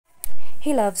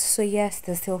Hey loves, so yes,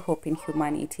 there's still hope in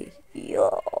humanity.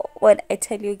 Yo, when I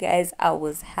tell you guys, I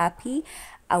was happy.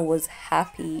 I was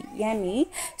happy, Yanni.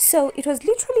 So it was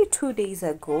literally 2 days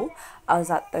ago. I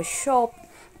was at the shop,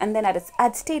 and then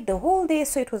I'd stayed the whole day,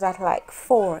 so it was at like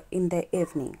 4 in the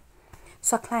evening.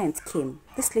 So a client came.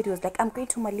 This lady was like, I'm going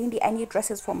to Malindi. I need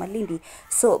dresses for Malindi.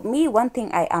 So me, one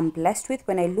thing I am blessed with,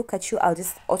 when I look at you, I'll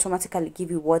just automatically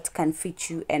give you what can fit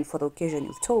you and for the occasion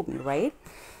you've told me, right?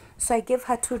 So I gave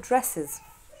her two dresses.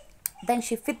 Then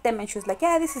she fit them and she was like,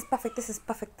 yeah, this is perfect, this is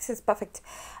perfect, this is perfect.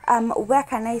 Where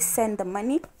can I send the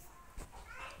money?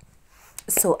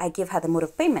 So I gave her the mode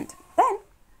of payment. Then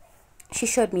she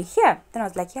showed me here. Then I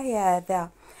was like, yeah, there.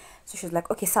 So she was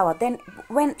like, okay, sawa. Then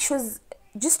when she was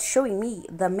just showing me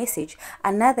the message,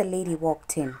 another lady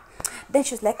walked in. Then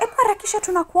she was like, rakisha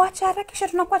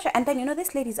tunakuacha. And then,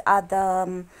 these ladies are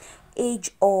the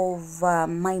age of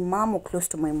my mom or close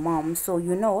to my mom. So,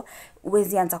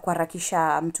 wezi anza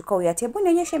kuharakisha mtu kwa uyati. Hebu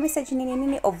nionyeshe message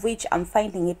nini, of which I'm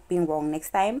finding it being wrong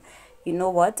next time. You know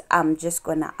what? I'm just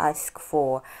gonna ask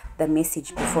for the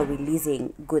message before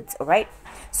releasing goods, alright?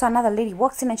 So another lady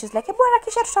walks in and she's like,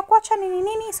 harakisha tutakuacha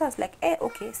nini. So I was like,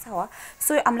 okay, sawa.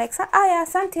 So I'm like, aya,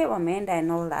 asante wameenda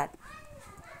and all that.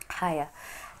 Higher.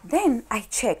 Then I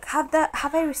check,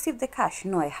 have I received the cash?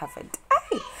 No, I haven't.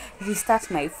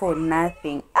 Restart my phone,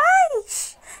 nothing.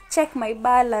 Check my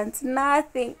balance,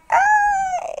 nothing.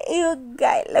 You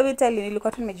guys, let me tell you,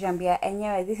 nilikuwa tu nimejiambia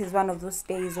enyewe, this is one of those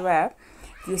days where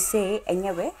you say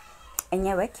enyewe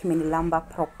kimenilamba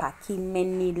proper,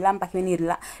 kimenilamba.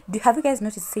 Have you guys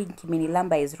noticed saying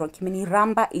kimenilamba is wrong?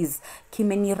 Kimeniramba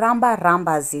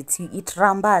rambas it. You eat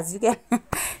rambas, you get.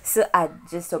 So I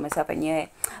just told myself enyewe,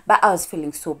 but I was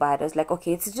feeling so bad. I was like,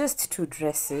 okay, it's just two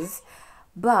dresses,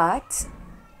 but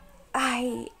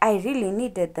I really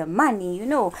needed the money,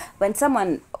 when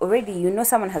someone already,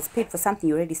 someone has paid for something,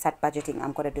 you already start budgeting.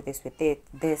 I'm gonna do this with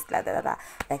this, like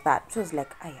that. So it's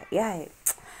like, yeah,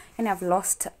 and I've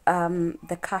lost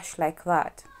the cash like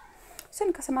that. So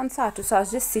I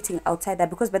was just sitting outside there,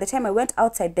 because by the time I went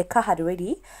outside, the car had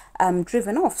already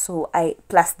driven off. So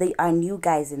plus they are new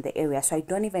guys in the area, so I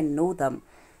don't even know them.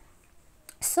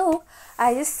 So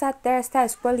I just sat there,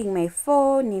 started scrolling my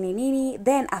phone, nini.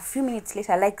 Then a few minutes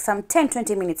later, like some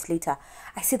 10-20 minutes later,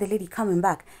 I see the lady coming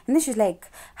back. And then she's like,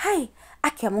 hi,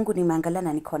 aki ya mungu nimeangalia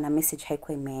na niko na message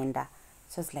haikuwa imeenda.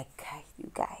 So I was like, hi,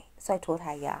 you guy. So I told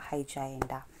her, yeah,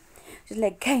 haijaenda. She's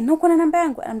like, hey, no kuna namba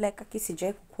yangu. And I'm like, aki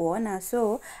sijai kukuona.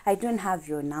 So I don't have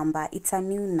your number. It's a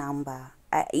new number.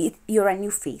 You're a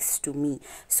new face to me.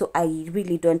 So I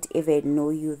really don't even know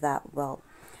you that well.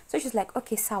 So she's like,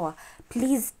 okay, sawa,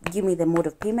 please give me the mode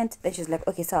of payment. Then she's like,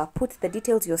 okay, sawa, put the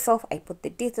details yourself. I put the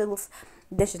details.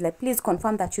 Then she's like, please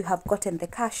confirm that you have gotten the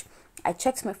cash. I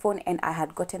checked my phone and I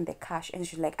had gotten the cash. And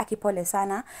she's like, aki pole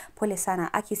sana.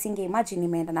 Aki singe imagine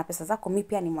nimeenda na pesa zako, mi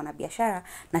pia ni mwana biashara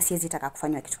na siwezi taka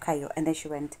kufanywa kitu kayo. And then she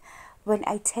went, when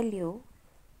I tell you,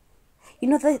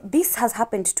 this has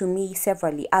happened to me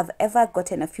severally. I've ever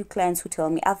gotten a few clients who tell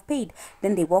me I've paid,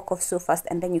 then they walk off so fast,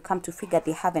 and then you come to figure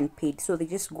they haven't paid, so they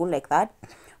just go like that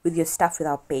with your stuff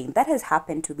without paying. That has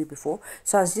happened to me before.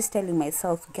 So I was just telling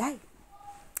myself, guy,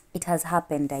 it has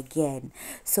happened again.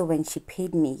 So when she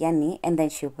paid me, yani, and then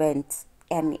she went,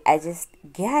 and I just,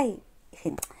 guy,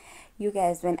 you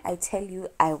guys, when I tell you,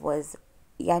 I was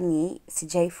yani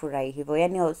sijaifurahi hivyo,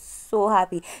 yani I was so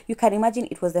happy. You can imagine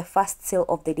it was the first sale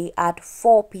of the day at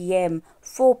 4 p.m.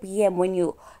 when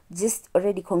you just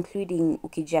already concluding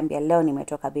ukijiambia leo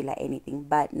nimetoka bila anything.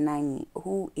 But nani,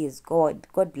 who is God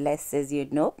blesses,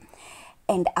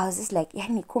 and I was just like,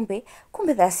 yani kumbe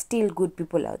there's still good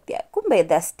people out there, kumbe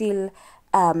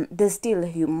there's still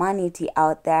humanity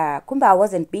out there, kumbe I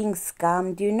wasn't being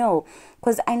scammed,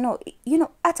 because I know,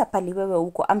 hata pali wewe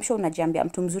uko, I'm sure unajiambia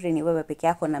mtu mzuri ni wewe peke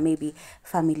yako na maybe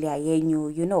familia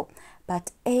yenyu,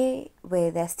 but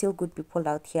where there's still good people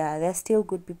out here, there's still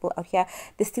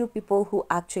people who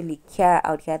actually care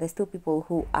out here, there's still people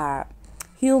who are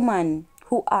human,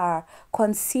 who are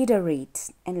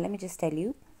considerate. And let me just tell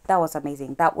you, that was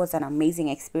amazing. That was an amazing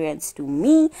experience to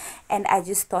me, and I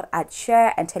just thought I'd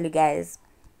share and tell you guys,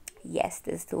 yes,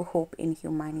 there's still hope in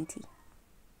humanity.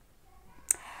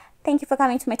 Thank you for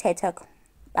coming to my TED Talk.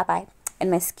 Bye bye. And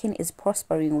my skin is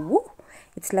prospering. Woo!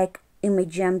 It's like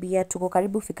imejiambia tuko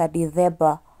karibu fika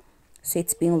December, so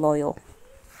it's being loyal.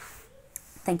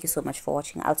 Thank you so much for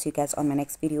watching. I'll see you guys on my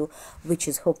next video, which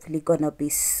is hopefully gonna be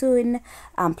soon.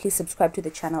 Please subscribe to the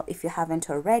channel if you haven't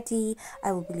already.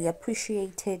 I will really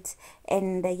appreciate it.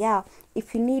 And yeah,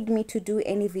 if you need me to do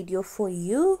any video for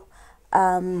you,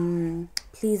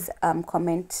 please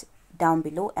comment down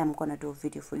below. I'm gonna do a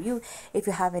video for you. If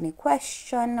you have any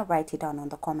question, write it down on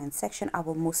the comment section. I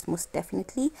will most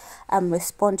definitely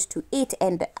respond to it.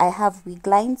 And I have wig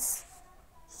lines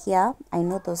here. I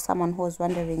know there's someone who was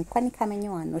wondering kwani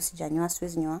kamenyoa no sijanyoa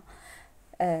siwezi nyoa.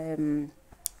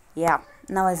 Yeah,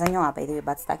 now as I know by the way,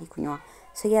 but staki kunyoa.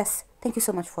 So yes, thank you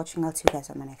so much for watching. I'll see you guys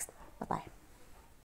on my next. Bye bye.